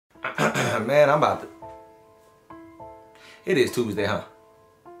Man, I'm about to... It is Tuesday, huh?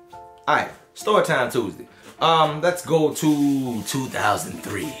 Alright, story time Tuesday. Let's go to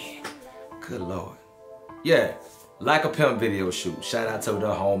 2003. Good Lord. Yeah, Like a Pimp video shoot. Shout out to the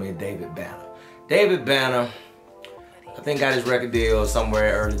homie David Banner. David Banner, I think got his record deal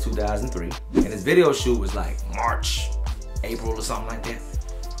somewhere early 2003. And his video shoot was like March, April or something like that.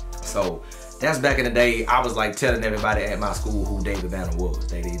 So that's back in the day. I was like telling everybody at my school who David Banner was.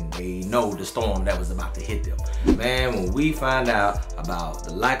 They know the storm that was about to hit them. Man, when we found out about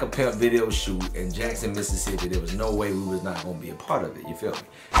the Like a Pimp video shoot in Jackson, Mississippi, there was no way we was not gonna be a part of it, you feel me?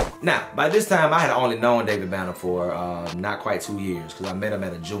 Now, by this time I had only known David Banner for not quite 2 years, because I met him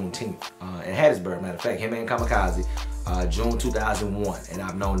at a Juneteenth in Hattiesburg, matter of fact, him and Kamikaze, June 2001, and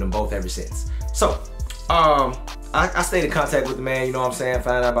I've known them both ever since. So, I stayed in contact with the man, you know what I'm saying,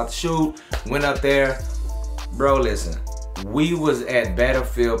 found out about the shoot, went up there. Bro, listen, we was at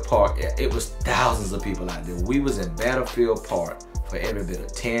Battlefield Park. It was thousands of people out there. We was in Battlefield Park for every bit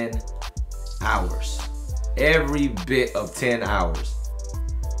of 10 hours. Every bit of 10 hours.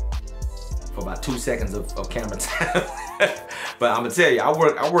 For about 2 seconds of camera time. But I'm gonna tell you, I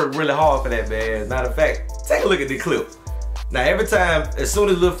worked really hard for that, man. As a matter of fact, take a look at the clip. Now every time, as soon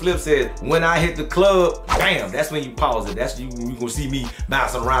as Lil Flip said, when I hit the club, bam, that's when you pause it. That's you gonna see me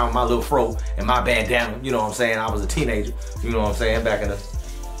bouncing around with my little fro and my bandana, you know what I'm saying? I was a teenager, you know what I'm saying, back in the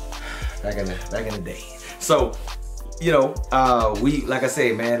day. So, you know, like I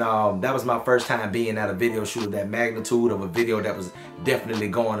said, man, that was my first time being at a video shoot of that magnitude, of a video that was definitely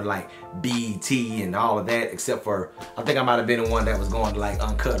going to like BET and all of that, except for, I think I might have been in one that was going to like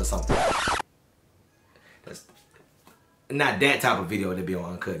Uncut or something. That's not that type of video that be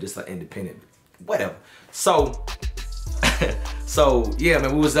on Uncut, just like independent, whatever. So, so yeah,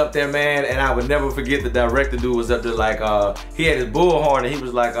 man, we was up there, man, and I would never forget the director dude was up there like, he had his bullhorn and he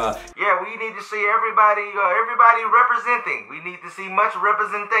was like, yeah, we need to see everybody representing. We need to see much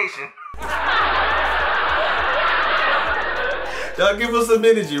representation. Y'all give us some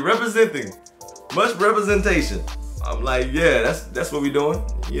energy, representing, much representation. I'm like, yeah, that's what we doing,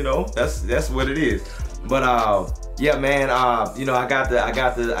 you know, that's what it is. But yeah, man, you know, I got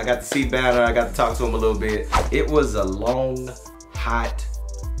to see Banner. I got to talk to him a little bit. It was a long, hot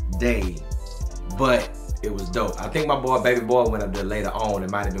day, but it was dope. I think my boy, baby boy, went up there later on.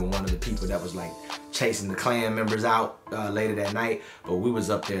 It might have been one of the people that was like chasing the Klan members out later that night. But we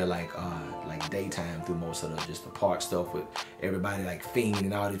was up there like daytime through most of the park stuff with everybody like fiending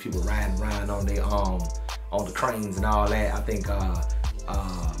and all these people riding around on their on the cranes and all that. I think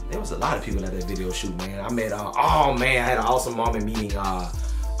there was a lot of people at that video shoot, man. I met, oh man, I had an awesome moment meeting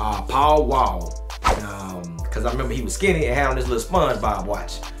Paul Wall. Cause I remember he was skinny and had on this little SpongeBob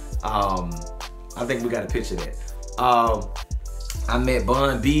watch. I think we got a picture of that. I met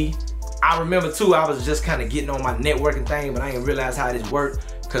Bun B. I remember too, I was just kind of getting on my networking thing, but I didn't realize how this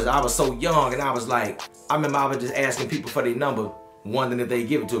worked because I was so young, and I was like, I remember I was just asking people for their number, wondering if they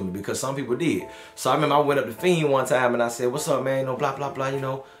give it to me, because some people did. So I remember I went up to Fiend one time and I said, what's up, man, you know, blah, blah, blah, you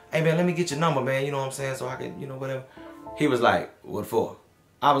know, hey man, let me get your number, man, you know what I'm saying, so I can, you know, whatever. He was like, what for?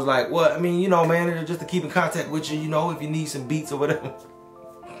 I was like, well, I mean, you know, man, just to keep in contact with you, you know, if you need some beats or whatever.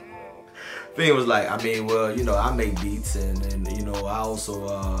 Fiend was like, I mean, well, you know, I make beats, and you know, I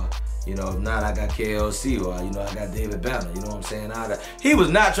also, you know, if not, I got KLC, or, you know, I got David Banner, you know what I'm saying? He was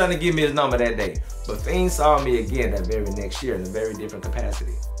not trying to give me his number that day, but Fiend saw me again that very next year in a very different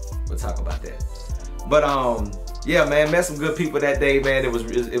capacity. We'll talk about that. But, yeah, man, met some good people that day, man. It was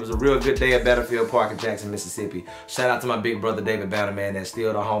a real good day at Battlefield Park in Jackson, Mississippi. Shout out to my big brother, David Banner, man. That's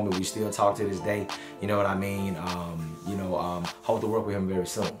still the homie. We still talk to this day. You know what I mean? You know, hope to work with him very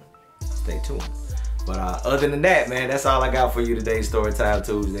soon. Stay tuned. But other than that, man, that's all I got for you today. Storytime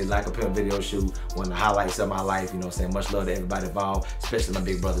Tuesday, Like a Pimp video shoot. One of the highlights of my life, you know what I'm saying? Much love to everybody involved, especially my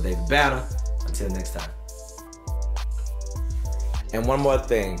big brother, David Banner. Until next time. And one more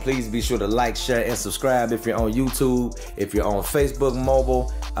thing, please be sure to like, share, and subscribe if you're on YouTube. If you're on Facebook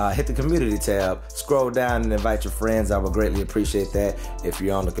mobile, hit the community tab, scroll down and invite your friends. I would greatly appreciate that. If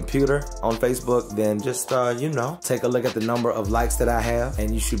you're on the computer on Facebook, then just, you know, take a look at the number of likes that I have,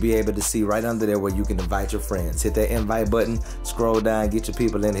 and you should be able to see right under there where you can invite your friends. Hit that invite button, scroll down, get your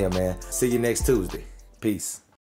people in here, man. See you next Tuesday. Peace.